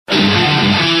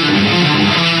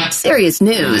Serious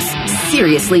news,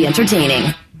 seriously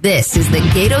entertaining. This is the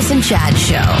Gatos and Chad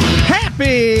Show.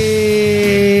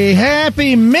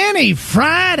 Happy mini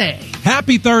Friday.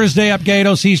 Happy Thursday up,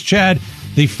 Gatos. He's Chad.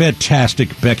 The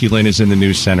fantastic Becky Lynn is in the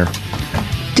news center.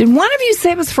 Did one of you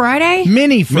say it was Friday?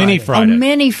 Mini Friday. Mini Friday. Oh,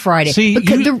 Mini Friday. See,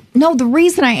 the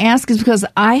reason I ask is because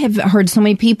I have heard so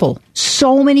many people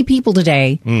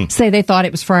today say they thought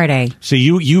it was Friday. See,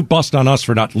 you bust on us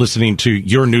for not listening to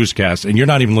your newscast, and you're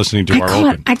not even listening to our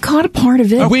open. I caught a part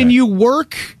of it. Okay. When you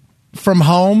work from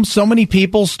home, so many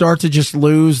people start to just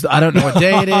lose. I don't know what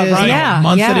day it is, Right. what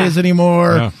month it is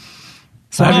anymore. Yeah.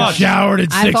 So I haven't showered in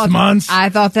 6 months. I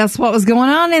thought that's what was going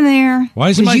on in there. Why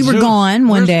isn't my you were Zoom- gone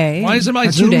one day? Why isn't my or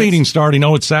 2 Zoom days? meeting starting?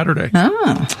 Oh, it's Saturday.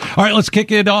 Oh. All right, let's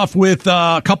kick it off with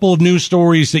a couple of news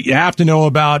stories that you have to know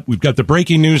about. We've got the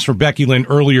breaking news from Becky Lynn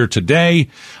earlier today.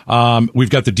 We've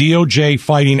got the DOJ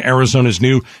fighting Arizona's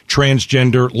new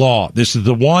transgender law. This is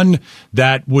the one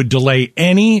that would delay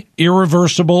any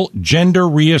irreversible gender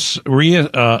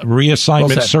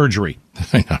reassignment surgery.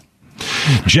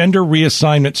 Gender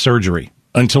reassignment surgery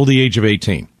until the age of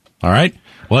 18. All right.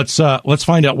 Let's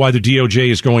find out why the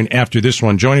DOJ is going after this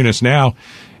one. Joining us now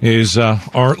is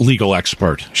our legal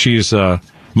expert. She's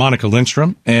Monica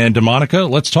Lindstrom. And Monica,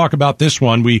 let's talk about this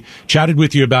one. We chatted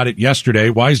with you about it yesterday.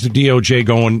 Why is the DOJ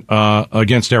going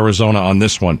against Arizona on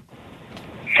this one?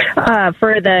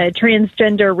 For the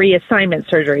transgender reassignment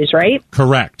surgeries, right?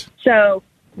 Correct. So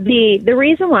the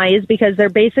reason why is because they're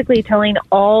basically telling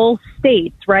all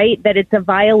states, right, that it's a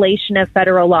violation of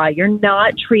federal law. You're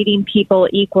not treating people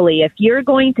equally. If you're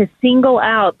going to single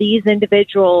out these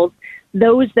individuals,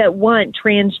 those that want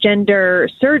transgender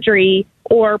surgery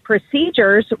or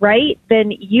procedures, right,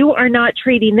 then you are not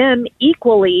treating them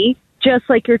equally, just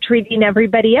like you're treating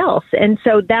everybody else. And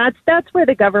so that's where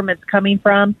the government's coming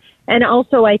from. And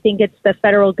also, I think it's the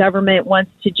federal government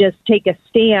wants to just take a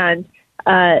stand.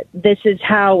 This is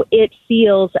how it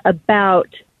feels about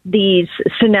these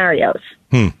scenarios.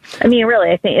 I mean,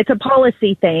 really, I think it's a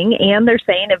policy thing, and they're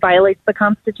saying it violates the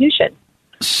Constitution.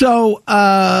 So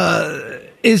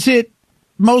is it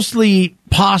mostly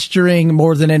posturing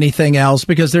more than anything else?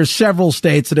 Because there's several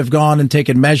states that have gone and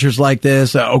taken measures like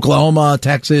this, Oklahoma,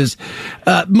 Texas.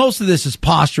 Most of this is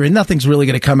posturing. Nothing's really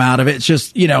going to come out of it. It's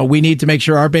just, we need to make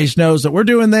sure our base knows that we're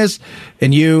doing this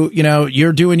and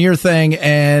you're doing your thing,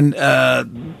 and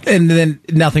then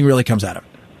nothing really comes out of it.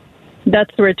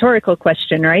 That's the rhetorical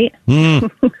question, right?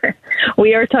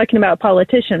 We are talking about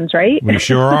politicians, right? We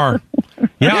sure are.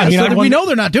 Yeah, so we know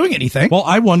they're not doing anything. Well,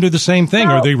 I wonder the same thing.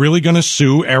 Are they really going to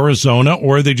sue Arizona,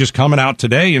 or are they just coming out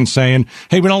today and saying,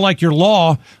 hey, we don't like your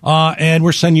law, and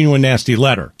we're sending you a nasty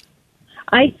letter?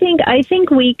 I think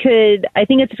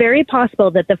it's very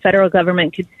possible that the federal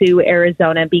government could sue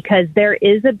Arizona because there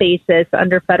is a basis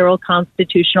under federal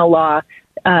constitutional law,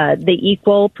 the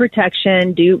equal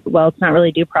protection, it's not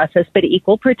really due process, but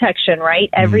equal protection, right?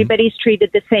 Mm-hmm. Everybody's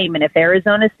treated the same. And if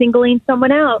Arizona's singling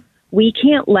someone out, we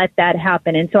can't let that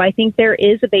happen. And so I think there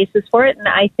is a basis for it. And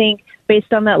I think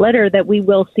based on that letter that we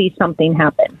will see something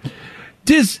happen.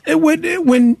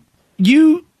 When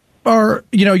you are,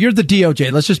 you're the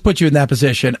DOJ, let's just put you in that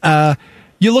position.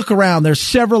 You look around, there's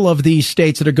several of these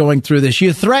states that are going through this.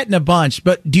 You threaten a bunch,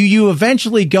 but do you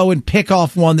eventually go and pick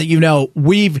off one that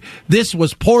this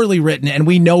was poorly written and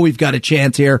we know we've got a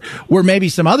chance here, where maybe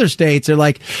some other states are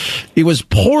like, it was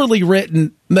poorly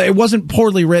written, it wasn't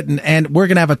poorly written, and we're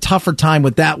going to have a tougher time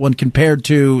with that one compared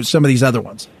to some of these other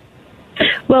ones?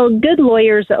 Well, good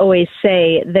lawyers always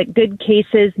say that good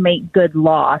cases make good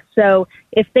law. So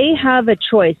if they have a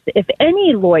choice, if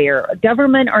any lawyer,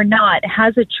 government or not,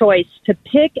 has a choice to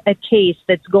pick a case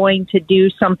that's going to do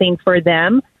something for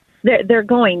them, they're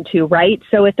going to, right?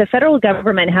 So if the federal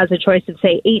government has a choice of,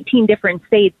 say, 18 different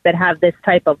states that have this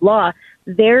type of law,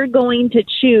 they're going to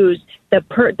choose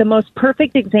the most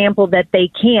perfect example that they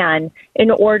can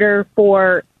in order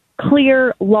for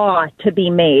clear law to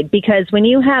be made, because when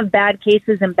you have bad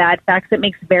cases and bad facts, it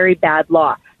makes very bad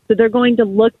law. So they're going to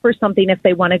look for something, if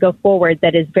they want to go forward,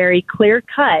 that is very clear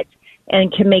cut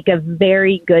and can make a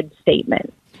very good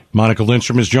statement. Monica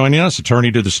Lindstrom is joining us,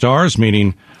 attorney to the stars,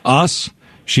 meaning us.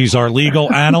 She's our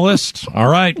legal analyst. All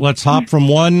right, let's hop from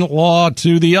one law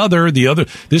to the other.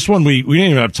 This one we didn't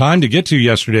even have time to get to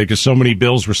yesterday because so many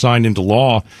bills were signed into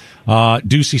law.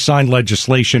 Ducey signed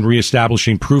legislation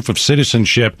reestablishing proof of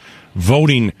citizenship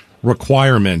voting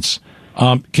requirements.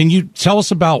 Can you tell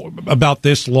us about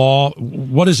this law?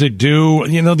 What does it do?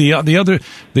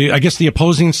 I guess the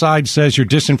opposing side says you're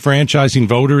disenfranchising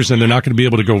voters and they're not going to be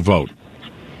able to go vote.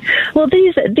 Well,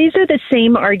 these are the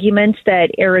same arguments that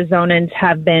Arizonans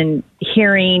have been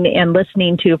hearing and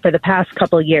listening to for the past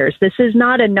couple of years. This is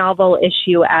not a novel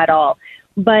issue at all.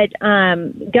 But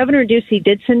Governor Ducey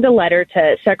did send a letter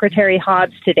to Secretary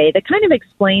Hobbs today that kind of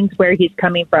explains where he's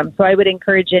coming from. So I would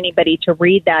encourage anybody to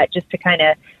read that just to kind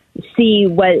of see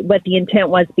what the intent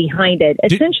was behind it.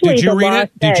 Essentially, did you read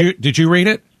it? Did you read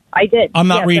it? I did. I'm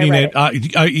not reading it.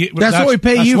 That's what we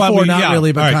pay you for, not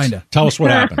really, but kind of. Tell us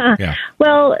what happened. Yeah.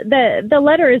 Well, the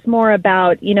letter is more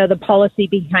about, the policy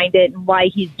behind it and why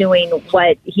he's doing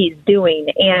what he's doing.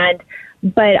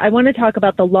 But I want to talk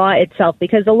about the law itself,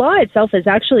 because the law itself is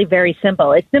actually very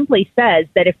simple. It simply says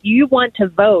that if you want to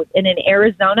vote in an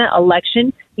Arizona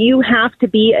election, you have to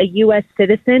be a U.S.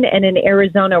 citizen and an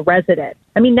Arizona resident.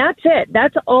 I mean, that's it.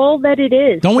 That's all that it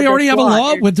is. Don't we already have a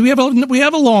law? Do we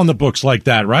have a law on the books like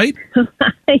that, right?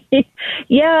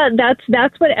 Yeah,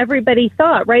 that's what everybody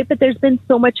thought, right? But there's been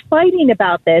so much fighting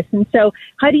about this. And so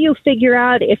how do you figure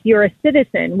out if you're a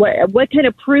citizen? What kind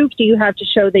of proof do you have to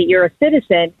show that you're a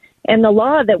citizen? And the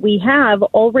law that we have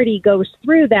already goes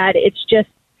through that. It's just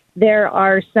there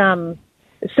are some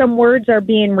words are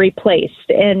being replaced,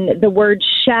 and the word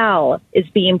shall is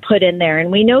being put in there.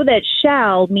 And we know that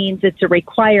shall means it's a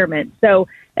requirement. So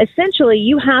essentially,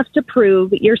 you have to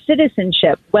prove your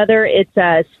citizenship, whether it's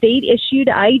a state-issued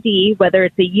ID, whether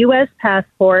it's a U.S.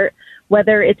 passport,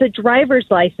 whether it's a driver's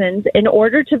license, in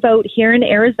order to vote here in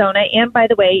Arizona. And by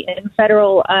the way, in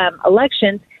federal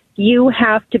elections, you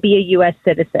have to be a U.S.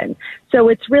 citizen. So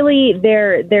it's really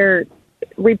they're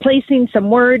replacing some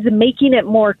words, making it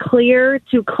more clear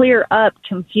to clear up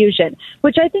confusion,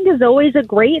 which I think is always a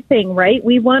great thing, right?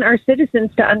 We want our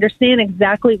citizens to understand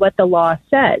exactly what the law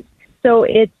says. So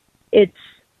it's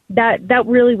that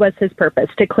really was his purpose,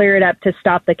 to clear it up, to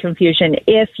stop the confusion.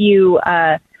 If you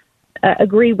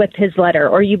agree with his letter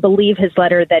or you believe his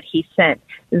letter that he sent,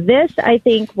 this I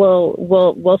think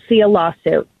we'll see a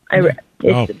lawsuit.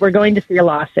 We're going to see a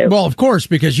lawsuit. Well, of course,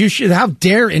 because how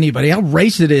dare anybody, how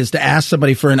racist it is to ask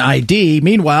somebody for an ID.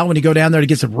 Meanwhile, when you go down there to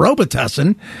get some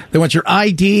Robitussin, they want your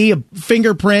ID, a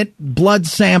fingerprint, blood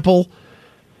sample.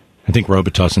 I think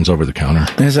Robitussin's over the counter.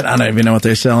 Is it? I don't even know what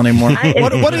they sell anymore.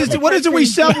 What is it we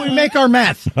sell when we make our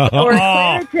meth? Or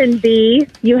Claritin B,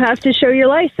 you have to show your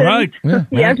license. Right. Yeah.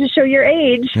 You have to show your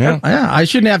age. Yeah, I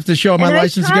shouldn't have to show my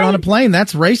license to get on a plane.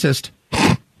 That's racist.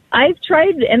 I've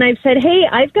tried and I've said, hey,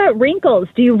 I've got wrinkles.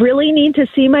 Do you really need to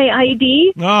see my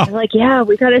ID? Oh. They're like, yeah,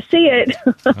 we got to see it.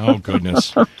 Oh,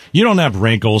 goodness. You don't have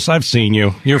wrinkles. I've seen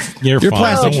you. You're Your fine.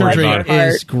 plastic Don't worry surgery about it.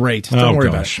 is great. Don't worry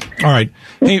gosh. about it. All right.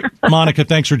 Hey, Monica,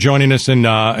 thanks for joining us and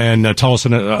tell us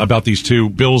about these two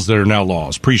bills that are now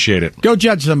laws. Appreciate it. Go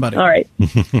judge somebody. All right.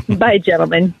 Bye,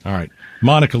 gentlemen. All right.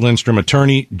 Monica Lindstrom,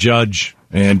 attorney, judge,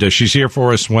 and she's here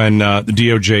for us when the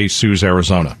DOJ sues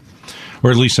Arizona,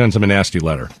 or at least sends them a nasty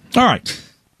letter. All right.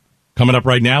 Coming up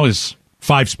right now is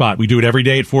 5 Spot. We do it every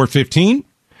day at 4:15.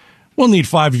 We'll need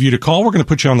 5 of you to call. We're going to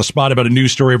put you on the spot about a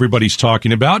news story everybody's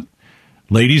talking about.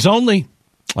 Ladies only.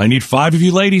 I need 5 of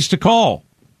you ladies to call.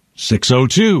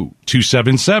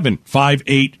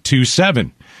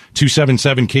 602-277-5827.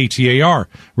 277-KTAR.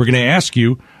 We're going to ask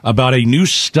you about a new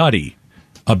study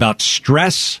about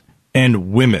stress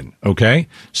and women, okay?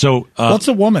 So What's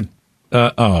a woman?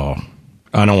 I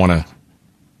don't want to.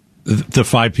 The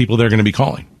 5 people they're going to be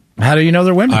calling. How do you know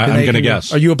they're women? I'm going to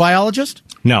guess. Are you a biologist?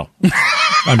 No.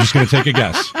 I'm just going to take a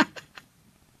guess.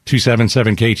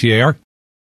 277-KTAR.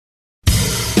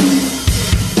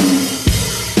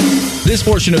 This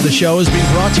portion of the show is being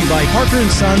brought to you by Parker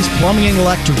 & Sons Plumbing and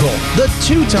Electrical, the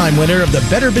 2-time winner of the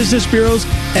Better Business Bureau's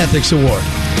Ethics Award.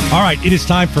 All right, it is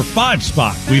time for 5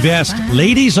 Spot. We've asked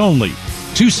ladies only,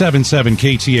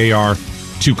 277-KTAR,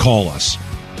 to call us.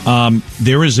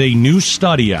 There is a new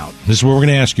study out. This is what we're going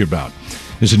to ask you about.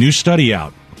 There's a new study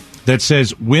out that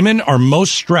says women are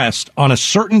most stressed on a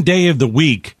certain day of the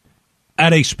week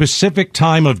at a specific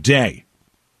time of day.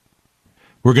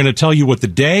 We're going to tell you what the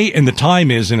day and the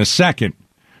time is in a second,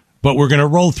 but we're going to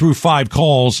roll through 5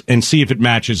 calls and see if it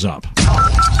matches up. 1,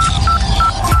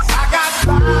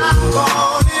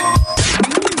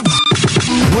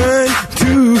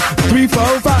 2, 3,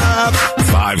 4, 5.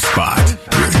 5 Spot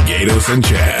with Gatos and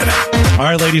Chad. All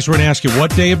right, ladies, we're going to ask you what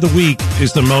day of the week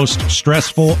is the most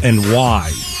stressful and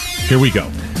why. Here we go.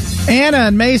 Anna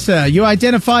and Mesa, you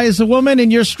identify as a woman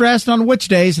and you're stressed on which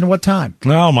days and what time?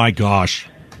 Oh, my gosh.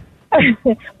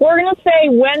 We're going to say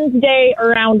Wednesday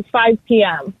around 5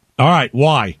 p.m. All right,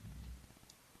 why?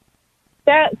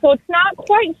 So it's not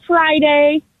quite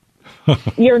Friday.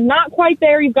 You're not quite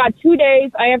there. You've got 2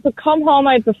 days. I have to come home.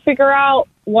 I have to figure out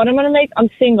what I'm going to make. I'm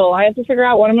single. I have to figure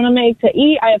out what I'm going to make to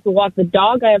eat. I have to walk the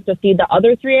dog. I have to feed the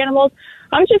other 3 animals.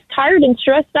 I'm just tired and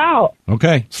stressed out.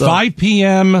 Okay. So 5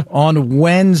 p.m. on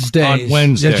Wednesdays. On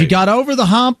Wednesday. That you got over the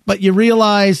hump, but you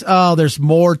realize, there's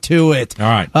more to it. All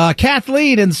right.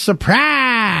 Kathleen and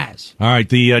surprise. All right.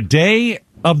 The day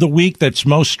of the week that's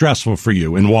most stressful for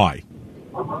you and why?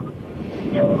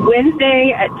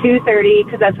 Wednesday at 2:30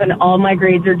 because that's when all my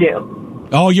grades are due.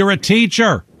 Oh, you're a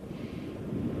teacher.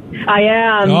 I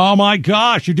am. Oh, my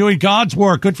gosh. You're doing God's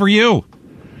work. Good for you.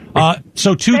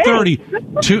 So 2:30,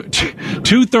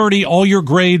 2:30, all your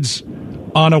grades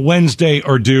on a Wednesday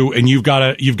are due, and you've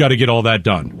got to get all that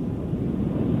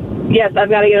done. Yes, I've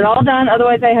got to get it all done.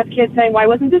 Otherwise, I have kids saying, "Why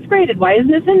wasn't this graded? Why isn't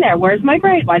this in there? Where's my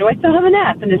grade? Why do I still have an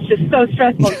F?" And it's just so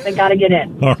stressful. They got to get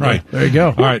in. All right, there you go.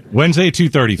 All right, Wednesday at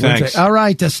 2:30. Thanks. Wednesday. All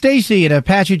right, Stacy at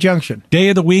Apache Junction. Day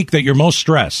of the week that you're most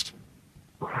stressed.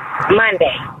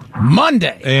 Monday.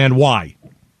 And why?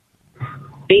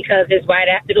 Because it's right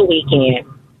after the weekend.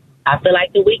 I feel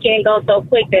like the weekend goes so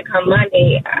quick that come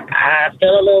Monday, I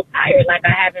feel a little tired, like I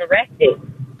haven't rested.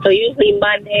 So usually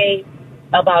Monday,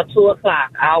 about 2 o'clock,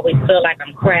 I always feel like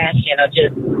I'm crashing or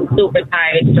just super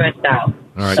tired, stressed out.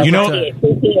 All right, So you know, Monday at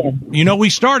 2 p.m. we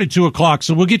started 2 o'clock,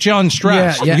 so we'll get you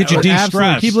unstressed. We'll get you absolutely.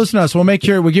 de-stressed. Keep listening to us. We'll make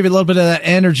sure we'll give you a little bit of that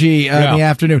energy in the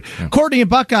afternoon. Yeah. Courtney and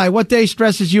Buckeye, what day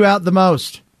stresses you out the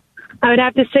most? I would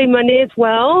have to say Monday as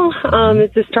well.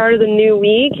 It's the start of the new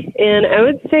week, and I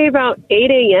would say about 8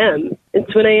 a.m.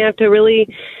 It's when I have to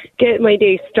really get my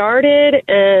day started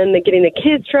and getting the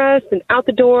kids dressed and out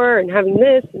the door and having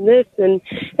this, and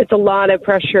it's a lot of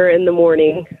pressure in the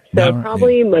morning. So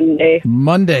probably Monday.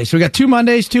 Monday. So we got 2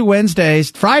 Mondays, 2 Wednesdays.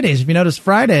 Fridays, if you notice,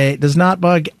 Friday does not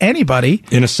bug anybody.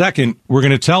 In a second, we're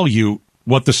going to tell you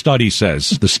what the study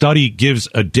says. The study gives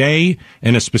a day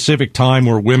and a specific time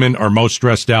where women are most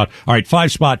stressed out. All right,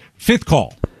 5 spot, 5th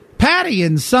call. Patty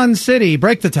in Sun City,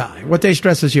 break the tie. What day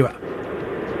stresses you out?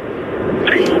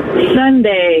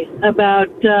 Sunday, about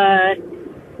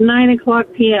 9 o'clock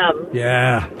p.m.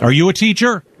 Yeah. Are you a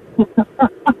teacher?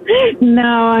 No,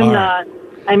 I'm not.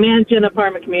 I manage an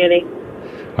apartment community.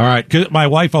 All right. 'Cause my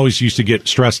wife always used to get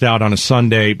stressed out on a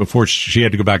Sunday before she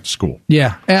had to go back to school.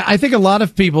 Yeah. I think a lot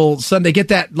of people, Sunday, get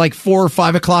that like 4 or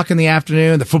 5 o'clock in the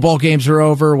afternoon. The football games are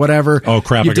over, whatever. Oh,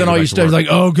 crap. You've done all your stuff. Like,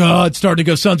 oh, God, starting to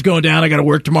go, sun's going down. I got to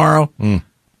work tomorrow. All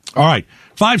right.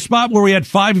 5 spot where we had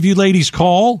 5 of you ladies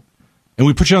call. And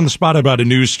we put you on the spot about a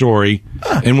news story,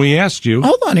 and we asked you.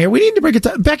 Hold on here. We need to break it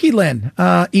down. Becky Lynn,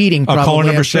 eating probably. Caller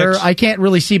number I'm sure. 6. I can't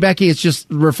really see Becky. It's just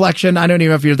reflection. I don't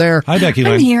even know if you're there. Hi, Becky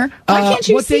Lynn. I'm here. Why can't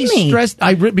you what see they me? Stressed,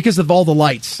 because of all the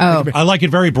lights. Oh. I like it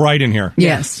very bright in here.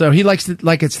 Yes. So he likes it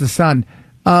like it's the sun.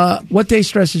 What day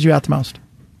stresses you out the most?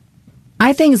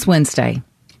 I think it's Wednesday.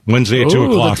 Wednesday at 2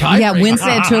 o'clock. Yeah,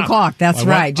 Wednesday at 2 o'clock. That's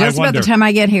right. Just about the time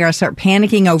I get here, I start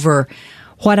panicking over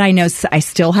what I know I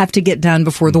still have to get done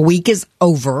before the week is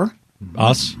over.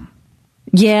 Us?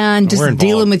 Yeah, and just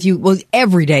dealing with you. Well,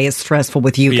 every day is stressful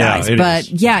with you guys. But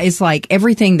yeah, it's like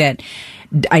everything that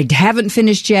I haven't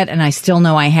finished yet, and I still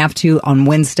know I have to on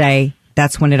Wednesday.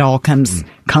 That's when it all comes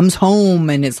home,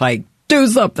 and it's like, do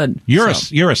something.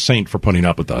 You're a saint for putting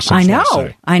up with us.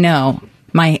 I know.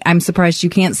 I'm surprised you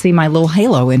can't see my little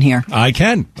halo in here. I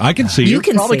can see you. You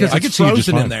can probably see because it's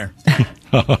frozen in there.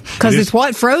 Because it's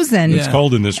what? Frozen? It's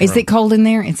cold in this room. Is it cold in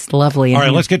there? It's lovely in All right,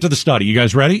 here. let's get to the study. You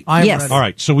guys ready? Yes. All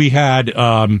right, so we had,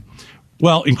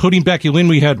 including Becky Lynn,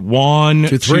 we had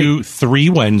 1, 2, 3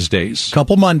 Wednesdays.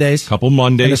 Couple Mondays.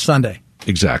 And a Sunday.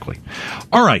 Exactly.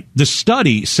 All right, the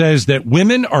study says that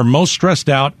women are most stressed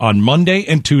out on Monday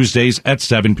and Tuesdays at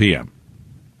 7 p.m.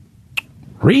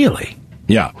 Really?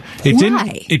 Yeah.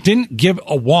 It didn't give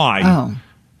a why,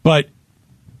 but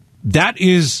that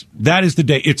is the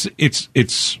day.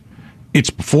 It's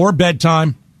before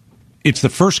bedtime. It's the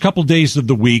first couple days of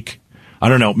the week. I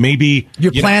don't know. Maybe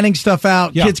you're planning stuff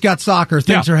out. Yeah. Kids got soccer.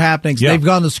 Things are happening. So Yeah. they've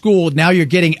gone to school. Now you're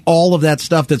getting all of that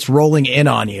stuff that's rolling in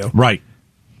on you. Right.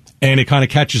 And it kind of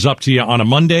catches up to you on a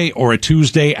Monday or a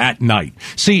Tuesday at night.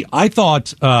 See, I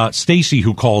thought Stacy,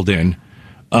 who called in,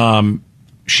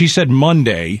 she said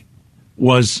Monday.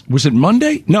 Was it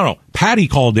Monday? No. Patty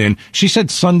called in. She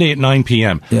said Sunday at 9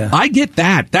 p.m. Yeah. I get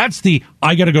that. That's the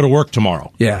I got to go to work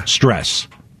tomorrow. Yeah. Stress.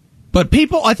 But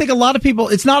I think a lot of people,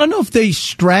 it's not enough if they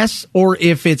stress or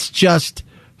if it's just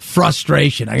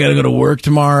frustration. I got to go to work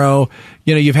tomorrow.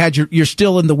 You know, you're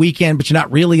still in the weekend, but you're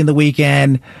not really in the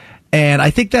weekend. And I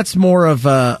think that's more of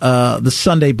the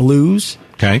Sunday blues.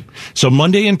 Okay. So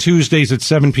Monday and Tuesdays at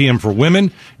 7 p.m. for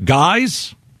women.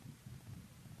 Guys,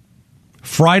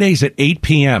 Fridays at 8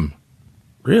 p.m.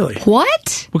 Really?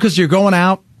 What? Because you're going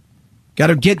out, got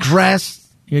to get dressed,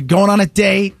 you're going on a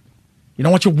date, You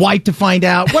don't want your wife to find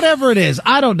out. Whatever it is.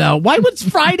 I don't know. Why would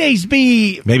Fridays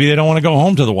be? Maybe they don't want to go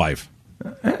home to the wife.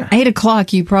 8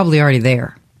 o'clock, you probably already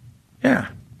there. Yeah.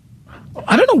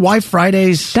 I don't know why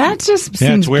Fridays. That just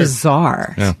seems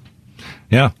bizarre. Yeah.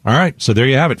 Yeah. All right. So there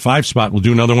you have it. 5 Spot. We'll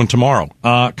do another one tomorrow.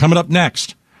 Coming up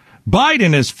next,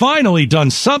 Biden has finally done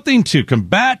something to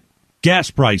combat gas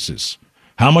prices.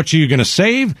 How much are you going to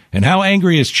save? And how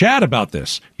angry is Chad about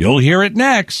this? You'll hear it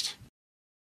next.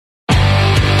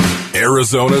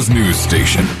 Arizona's news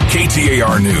station,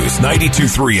 KTAR News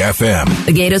 92.3 FM.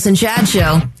 The Gatos and Chad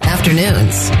Show,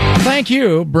 afternoons. Thank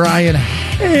you, Brian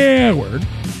Hayward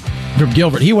from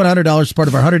Gilbert. He won $100 as part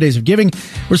of our 100 Days of Giving.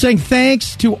 We're saying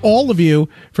thanks to all of you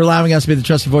for allowing us to be the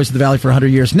trusted voice of the Valley for 100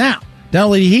 years. Now, not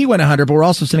only did he win $100, but we're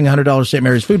also sending $100 to St.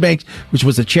 Mary's Food Bank, which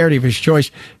was a charity of his choice,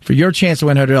 for your chance to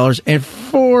win $100. And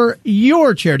for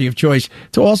your charity of choice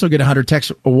to also get $100,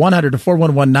 text 100 to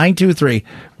 411-923,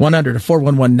 100 to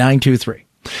 411-923.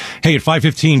 Hey, at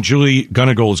 5:15, Julie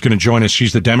Gunnigal is going to join us.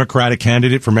 She's the Democratic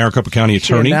candidate for Maricopa County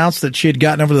Attorney. She announced that she had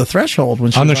gotten over the threshold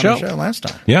when she was on the show last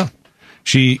time. Yeah.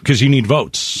 Because you need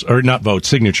votes, or not votes,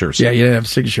 signatures. Yeah, you didn't have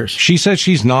signatures. She says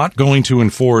she's not going to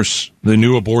enforce the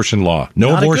new abortion law. No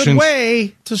not abortions. A good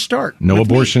way to start. No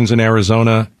abortions in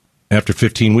Arizona after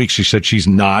 15 weeks. She said she's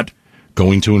not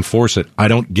going to enforce it. I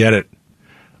don't get it.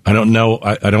 I don't know.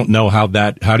 I don't know how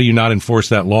do you not enforce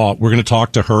that law? We're going to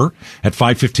talk to her at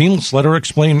 5:15. Let's let her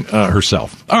explain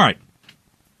herself. All right.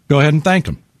 Go ahead and thank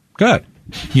him. Go ahead.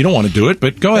 You don't want to do it,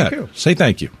 but go ahead. Say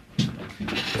thank you.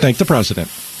 Thank the president.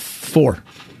 4.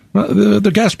 Well,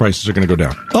 the gas prices are going to go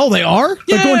down. Oh, they are?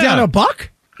 They're going down $1?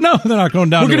 No, they're not going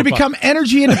down. We're going to become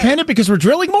energy independent because we're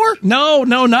drilling more? No,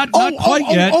 not quite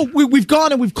yet. We've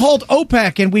gone and we've called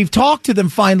OPEC and we've talked to them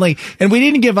finally, and we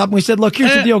didn't give up. And we said, look,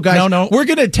 here's the deal, guys. No. We're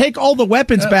going to take all the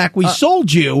weapons back we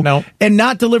sold you and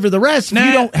not deliver the rest if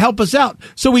you don't help us out.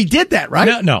 So we did that,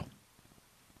 right? No.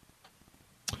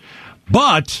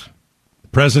 But the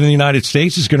President of the United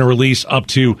States is going to release up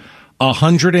to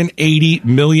 180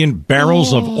 million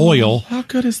barrels of oil. How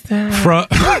good is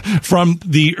that? From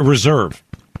the reserve.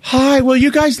 Hi, will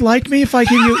you guys like me if I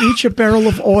give you each a barrel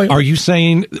of oil? Are you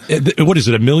saying, what is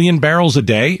it, 1 million barrels a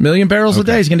day? 1 million barrels a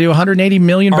day. He's going to do 180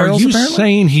 million barrels. Are you apparently?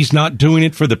 saying he's not doing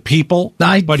it for the people,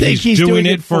 but he's doing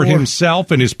it for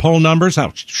himself and his poll numbers?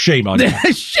 Oh, shame on you.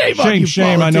 Shame on you,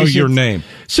 Shame, I know your name.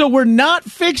 So we're not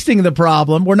fixing the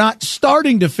problem. We're not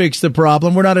starting to fix the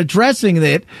problem. We're not addressing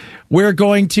it. We're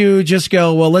going to just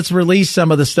go, well, let's release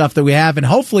some of the stuff that we have, and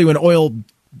hopefully when oil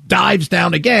dives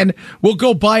down again, we'll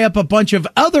go buy up a bunch of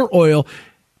other oil.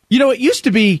 You know, it used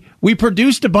to be we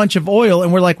produced a bunch of oil,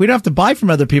 and we're like, we don't have to buy from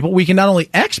other people. We can not only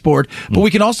export, but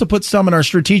we can also put some in our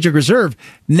strategic reserve.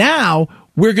 Now,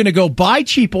 we're going to go buy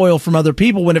cheap oil from other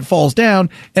people when it falls down,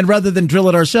 and rather than drill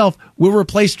it ourselves, we'll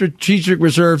replace strategic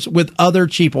reserves with other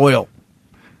cheap oil.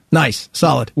 Nice.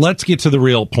 Solid. Let's get to the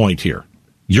real point here.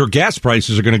 Your gas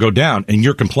prices are going to go down, and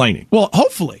you're complaining. Well,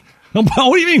 hopefully. What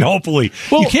do you mean, hopefully?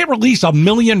 Well, you can't release 1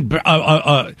 million.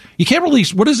 You can't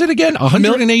release, what is it again?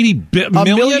 180 million? 1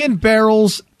 million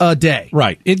barrels a day.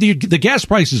 Right. The gas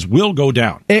prices will go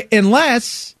down.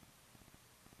 Unless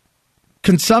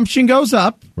consumption goes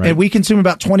up, and we consume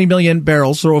about 20 million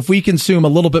barrels. So if we consume a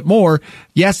little bit more,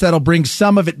 yes, that'll bring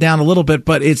some of it down a little bit,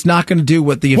 but it's not going to do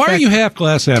what the effect. Why are you half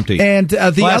glass empty? And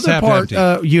the glass other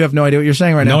part, you have no idea what you're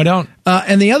saying right now. No, I don't.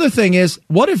 And the other thing is,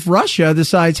 what if Russia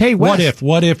decides, hey, West.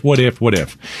 What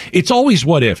if? It's always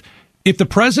what if. If the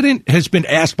president has been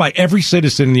asked by every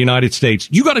citizen in the United States,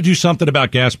 you got to do something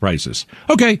about gas prices.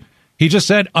 Okay. He just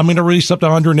said, I'm going to release up to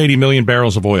 180 million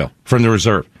barrels of oil from the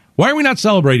reserve. Why are we not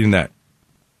celebrating that?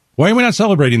 Why are we not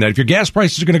celebrating that? If your gas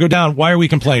prices are going to go down, why are we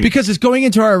complaining? Because it's going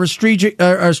into our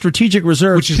strategic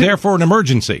reserve. Which is there for an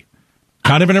emergency.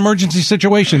 Kind of an emergency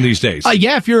situation these days.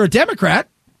 Yeah, if you're a Democrat.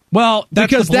 Well,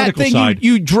 that's because the political that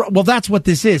thing side. Well, that's what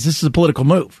this is. This is a political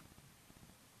move.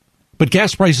 But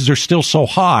gas prices are still so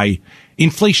high.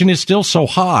 Inflation is still so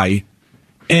high.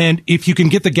 And if you can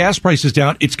get the gas prices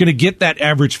down, it's going to get that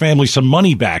average family some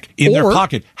money back in their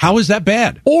pocket. How is that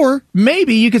bad? Or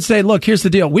maybe you could say, look, here's the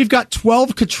deal. We've got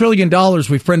 $12 quadrillion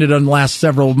we've printed in the last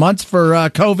several months for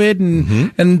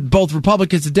COVID, and both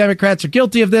Republicans and Democrats are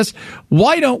guilty of this.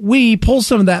 Why don't we pull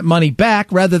some of that money back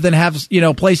rather than have,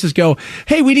 places go,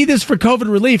 hey, we need this for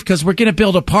COVID relief because we're going to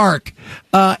build a park,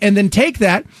 and then take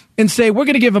that and say we're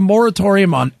going to give a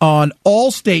moratorium on all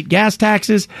state gas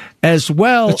taxes as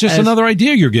well. It's just another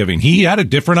idea you're giving. He had a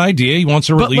different idea. He wants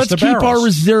to release the barrels. But let's keep our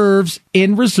reserves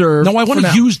in reserve. No, I want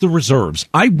to use the reserves.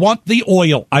 I want the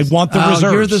oil. I want the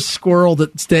reserves. You're the squirrel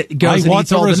that goes and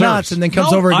eats all the nuts and then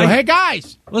comes over and goes, hey,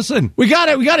 guys. Listen. We got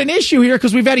an issue here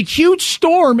because we've had a huge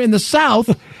storm in the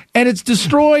south, and it's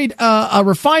destroyed a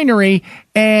refinery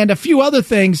and a few other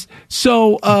things.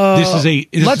 So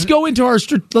let's go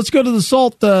to the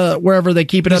salt wherever they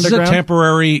keep it underground.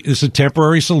 This is a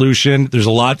temporary solution. There's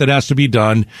a lot that has to be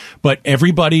done, but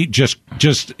everybody just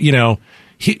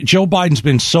Joe Biden's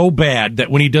been so bad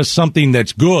that when he does something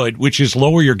that's good, which is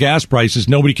lower your gas prices,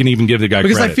 nobody can even give the guy credit.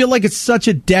 Because I feel like it's such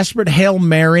a desperate Hail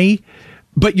Mary,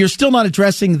 but you're still not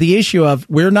addressing the issue of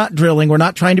we're not drilling, we're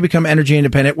not trying to become energy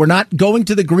independent, we're not going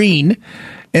to the green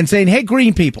and saying, hey,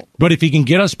 green people. But if he can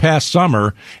get us past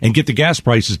summer and get the gas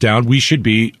prices down, we should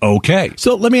be okay.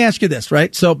 So let me ask you this,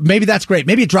 right? So maybe that's great.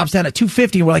 Maybe it drops down to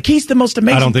 250 and we're like, he's the most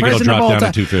amazing president of all time. I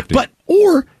don't think it'll drop down to 250. But,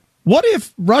 or what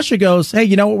if Russia goes, hey,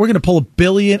 you know what? We're going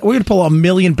to pull a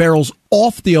million barrels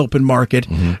off the open market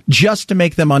just to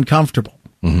make them uncomfortable.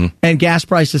 And gas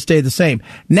prices stay the same.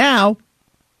 Now,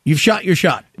 you've shot your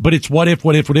shot. But it's what if?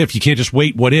 You can't just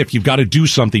wait. What if? You've got to do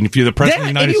something. If you're the president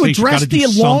of the United States, you've got to do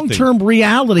something. You address the long-term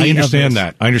reality. I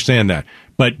understand that.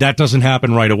 But that doesn't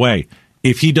happen right away.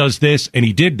 If he does this and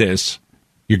he did this,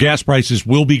 your gas prices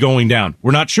will be going down.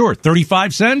 We're not sure.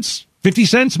 35 cents? 50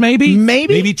 cents maybe?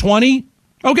 Maybe 20?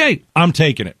 Okay, I'm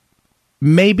taking it.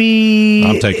 Maybe.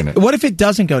 I'm taking it. What if it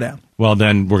doesn't go down? Well,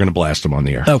 then we're going to blast him on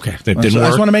the air. Okay. It didn't work. I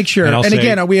just want to make sure. And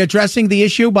again, are we addressing the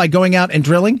issue by going out and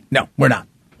drilling? No, we're not.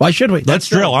 Why should we? Let's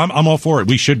drill. I'm all for it.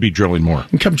 We should be drilling more.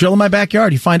 Come drill in my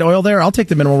backyard. You find oil there, I'll take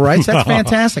the mineral rights. That's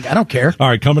fantastic. I don't care. All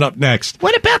right, coming up next.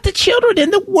 What about the children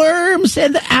and the worms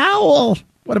and the owl?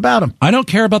 What about them? I don't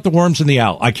care about the worms and the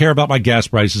owl. I care about my gas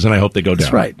prices, and I hope they go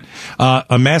down. That's right.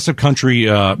 A massive country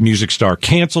music star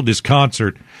canceled his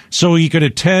concert so he could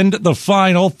attend the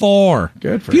Final Four.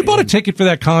 Good for you. If you bought a ticket for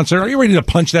that concert, are you ready to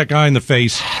punch that guy in the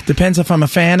face? Depends if I'm a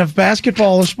fan of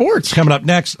basketball or sports. Coming up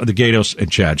next, the Gatos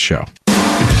and Chad Show.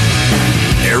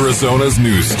 Arizona's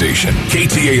news station,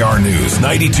 KTAR News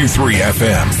 92.3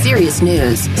 FM. Serious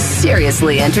news,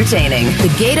 seriously entertaining.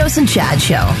 The Gatos and Chad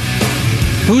Show.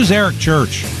 Who's Eric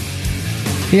Church?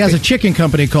 He has a chicken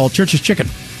company called Church's Chicken.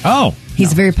 Oh.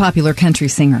 He's a very popular country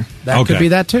singer. That could be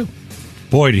that, too.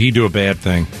 Boy, did he do a bad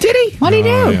thing. Did he? What did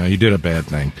he do? Yeah, he did a bad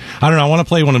thing. I don't know. I want to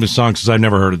play one of his songs because I've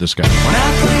never heard of this guy.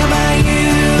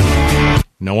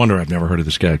 No wonder I've never heard of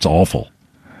this guy. It's awful.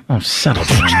 Oh, settle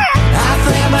down. I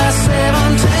think about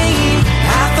 17.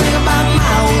 I think about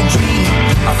my old dream.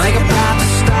 I think about the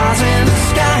stars in the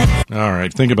sky. All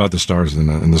right, think about the stars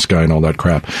in the sky and all that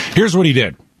crap. Here's what he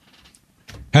did.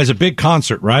 Has a big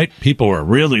concert, right? People are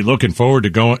really looking forward to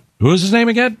going. Who is his name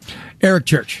again? Eric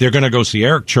Church. They're going to go see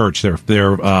Eric Church, their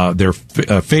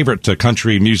favorite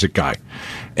country music guy.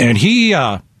 And he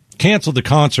canceled the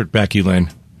concert, Becky Lynn.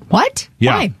 What?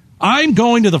 Yeah. Why? I'm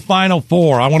going to the Final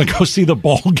Four. I want to go see the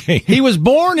ball game. He was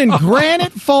born in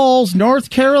Granite Falls,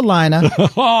 North Carolina.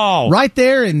 Oh. Right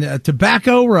there in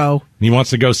Tobacco Row. He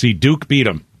wants to go see Duke beat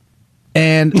him.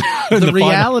 And the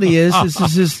reality is,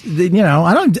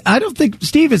 I don't think,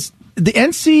 Steve, is the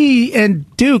NC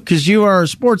and Duke, because you are a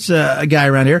sports guy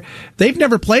around here, they've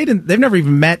never played and they've never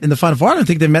even met in the Final Four. I don't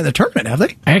think they've met in the tournament, have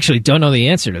they? I actually don't know the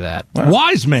answer to that.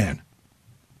 Wise man.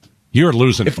 You're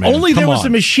losing it, man. If only there was a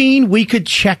machine we could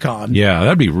check on. Yeah,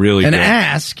 that'd be really good. And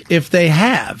ask if they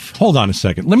have. Hold on a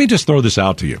second. Let me just throw this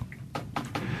out to you.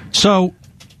 So,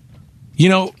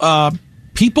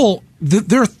 people,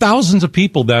 there are thousands of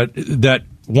people that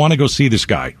want to go see this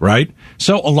guy, right?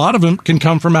 So a lot of them can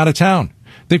come from out of town.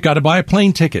 They've got to buy a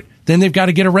plane ticket. Then they've got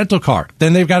to get a rental car.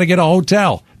 Then they've got to get a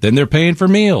hotel. Then they're paying for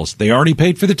meals. They already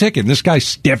paid for the ticket. And this guy's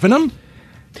stiffing them?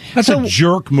 That's a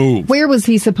jerk move. Where was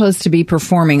he supposed to be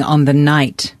performing on the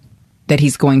night that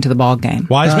he's going to the ball game?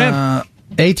 Wise man.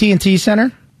 AT&T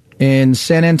Center in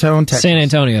San Antonio, Texas. San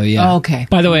Antonio, yeah. Oh, okay.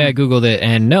 By the way, I Googled it,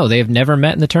 and no, they have never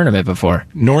met in the tournament before.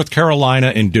 North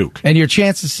Carolina and Duke. And your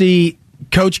chance to see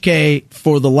Coach K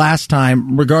for the last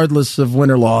time, regardless of win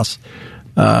or loss.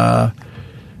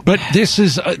 But this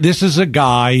is a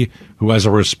guy who has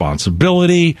a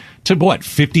responsibility to,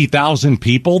 50,000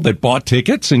 people that bought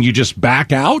tickets, and you just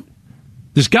back out?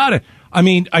 There's got to... I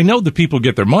mean, I know that people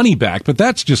get their money back, but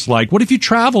that's just like, what if you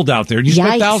traveled out there and you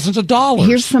spent thousands of dollars?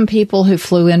 Here's some people who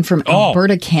flew in from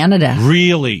Alberta, Canada.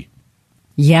 Really?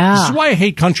 Yeah. This is why I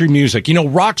hate country music.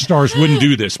 Rock stars wouldn't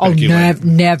do this, Becky Lynn.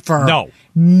 Never. No.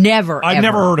 Never, I've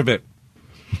never heard of it.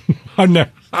 I've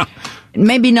never...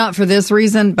 Maybe not for this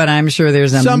reason, but I'm sure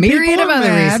there's a myriad of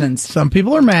other reasons. Some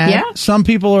people are mad. Yeah. Some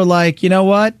people are like, you know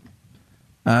what?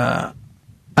 I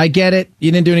get it.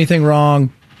 You didn't do anything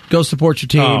wrong. Go support your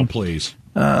team. Oh, please.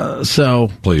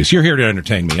 Please. You're here to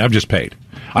entertain me. I've just paid.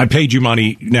 I paid you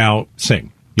money. Now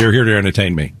sing. You're here to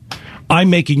entertain me. I'm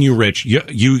making you rich.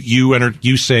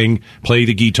 You sing, play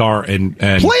the guitar, and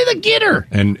play the guitar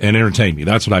and entertain me.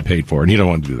 That's what I paid for, and you don't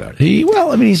want to do that.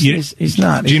 He's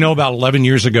not. Do you know about 11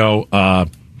 years ago?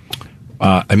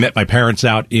 I met my parents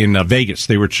out in Vegas.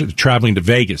 They were traveling to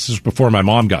Vegas. This was before my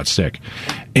mom got sick,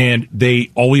 and they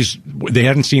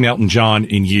hadn't seen Elton John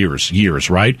in years,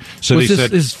 right? So was they this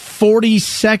said his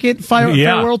 42nd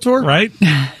farewell tour, right?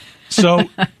 So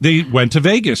they went to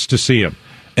Vegas to see him.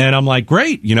 And I'm like,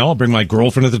 great, I'll bring my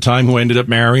girlfriend at the time, who I ended up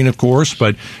marrying, of course.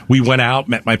 But we went out,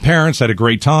 met my parents, had a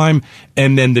great time.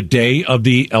 And then the day of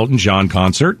the Elton John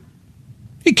concert,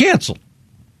 he canceled.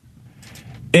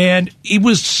 And it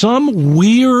was some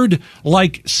weird,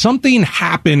 something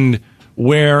happened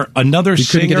where another singer...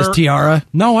 He couldn't get his tiara?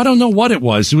 No, I don't know what it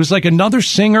was. It was like another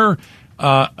singer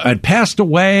had passed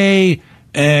away,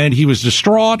 and he was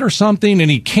distraught or something, and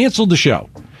he canceled the show.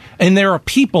 And there are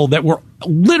people that were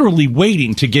literally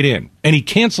waiting to get in, and he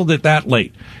canceled it that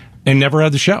late and never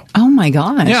had the show. Oh, my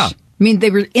gosh. Yeah. I mean,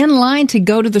 they were in line to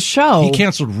go to the show. He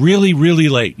canceled really, really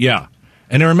late, yeah.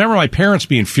 And I remember my parents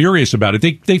being furious about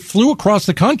it. They flew across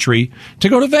the country to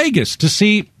go to Vegas to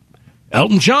see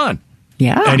Elton John.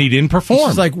 Yeah. And he didn't perform.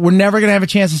 It's like, we're never going to have a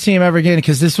chance to see him ever again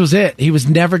because this was it. He was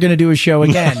never going to do a show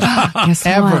again. Guess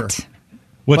ever. what?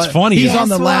 What's funny he's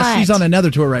is on he's on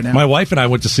another tour right now. My wife and I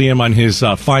went to see him on his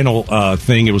final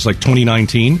thing. It was like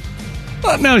 2019.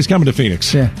 Now he's coming to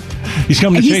Phoenix. Yeah. He's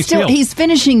coming to Chase Field. He's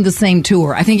finishing the same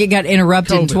tour. I think it got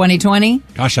interrupted in 2020.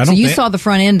 Gosh, I don't. So you saw the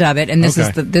front end of it, and this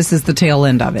is the tail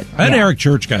end of it. That Eric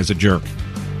Church guy's a jerk.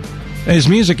 His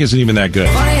music isn't even that good.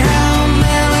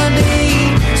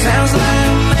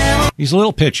 He's a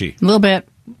little pitchy. A little bit.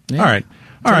 Yeah.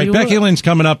 All right. Becky Lynn's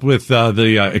coming up with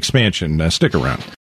the expansion. Stick around.